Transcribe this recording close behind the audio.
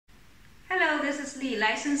is Lee,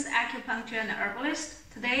 licensed acupuncture and herbalist.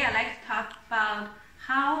 Today I'd like to talk about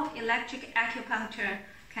how electric acupuncture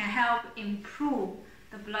can help improve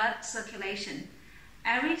the blood circulation.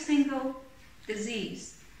 Every single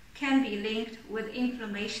disease can be linked with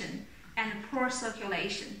inflammation and poor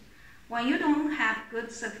circulation. When you don't have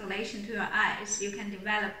good circulation to your eyes, you can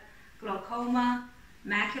develop glaucoma,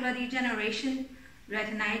 macular degeneration,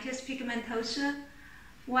 retinitis pigmentosa.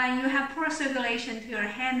 When you have poor circulation to your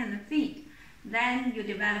hand and feet, then you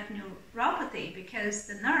develop neuropathy because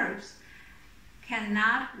the nerves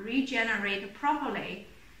cannot regenerate properly,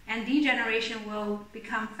 and degeneration will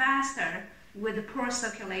become faster with poor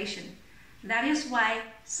circulation. That is why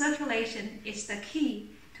circulation is the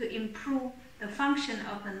key to improve the function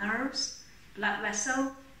of the nerves, blood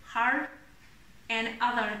vessel, heart, and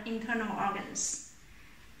other internal organs.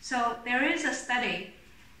 So there is a study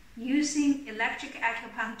using electric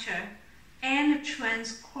acupuncture and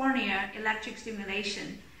transcorneal electric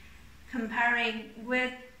stimulation, comparing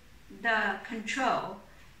with the control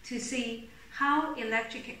to see how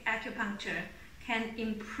electric acupuncture can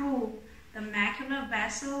improve the macular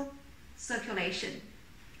vessel circulation.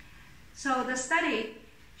 So the study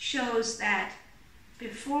shows that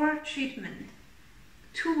before treatment,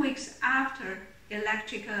 2 weeks after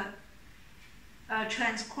electrical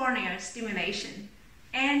transcorneal stimulation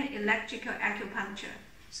and electrical acupuncture,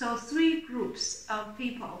 so 3 groups of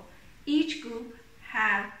people, each group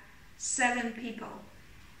have 7 people.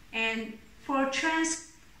 And for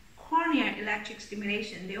transcorneal electric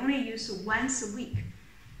stimulation, they only use once a week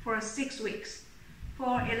for 6 weeks.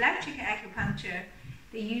 For electric acupuncture,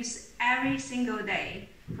 they use every single day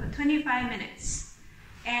for 25 minutes.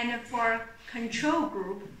 And for control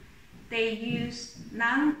group, they use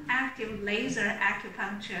non-active laser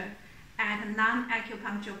acupuncture at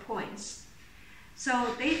non-acupuncture points.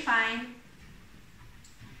 So they find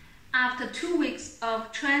after 2 weeks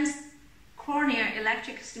of transcorneal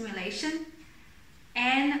electric stimulation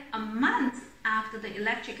and a month after the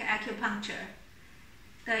electric acupuncture,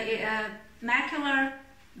 the macular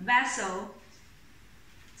vessel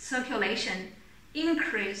circulation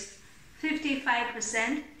increased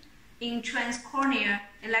 55% in transcorneal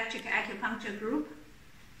electric acupuncture group,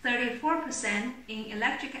 34% in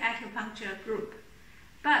electric acupuncture group,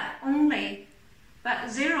 but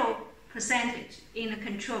 0% in the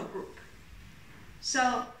control group.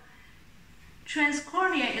 So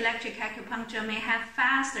transcorneal electric acupuncture may have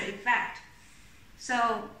faster effect.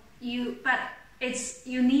 So you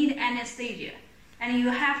need anesthesia, and you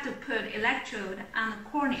have to put electrode on the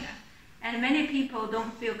cornea, and many people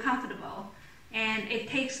don't feel comfortable, and it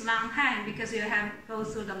takes a long time because you have to go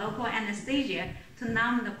through the local anesthesia to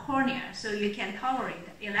numb the cornea so you can tolerate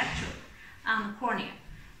the electrode on the cornea.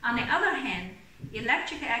 On the other hand,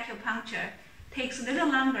 electric acupuncture takes a little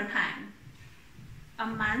longer time, a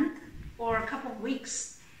month or a couple of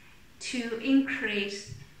weeks, to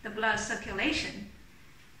increase the blood circulation.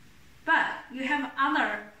 But you have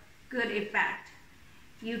other good effect.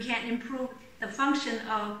 You can improve the function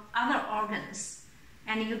of other organs,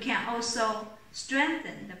 and you can also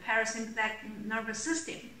strengthen the parasympathetic nervous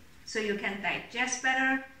system, so you can digest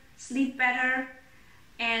better, sleep better,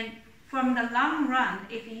 and from the long run,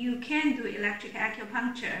 if you can do electric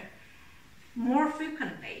acupuncture more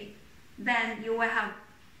frequently, then you will have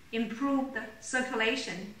improved the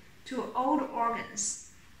circulation to all the organs,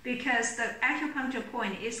 because the acupuncture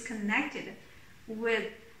point is connected with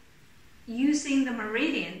using the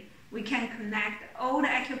meridian. We can connect all the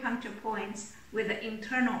acupuncture points with the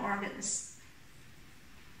internal organs.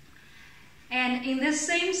 And in this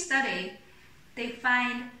same study, they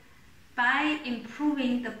find by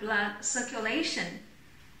improving the blood circulation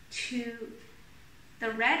to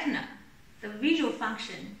the retina, the visual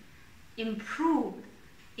function improved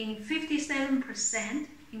in 57%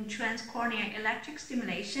 in transcorneal electric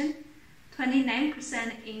stimulation,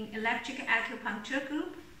 29% in electric acupuncture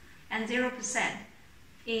group, and 0%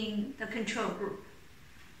 in the control group.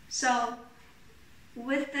 So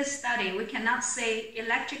with this study, we cannot say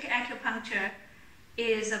electric acupuncture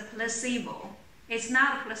is a placebo. It's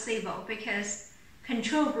not a placebo because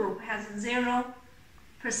control group has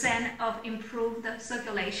 0% of improved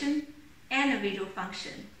circulation and visual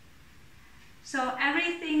function. So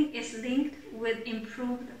everything is linked with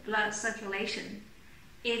improved blood circulation.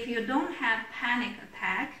 If you don't have panic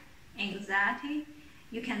attack, anxiety,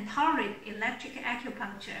 you can tolerate electric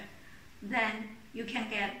acupuncture, then you can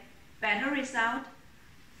get better result,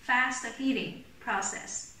 faster healing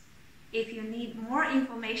process. If you need more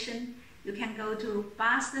information, you can go to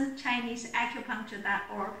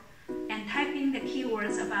bostonchineseacupuncture.org and type in the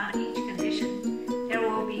keywords about each condition. There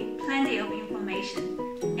will be plenty of information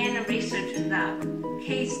and research results.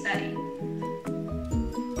 case study.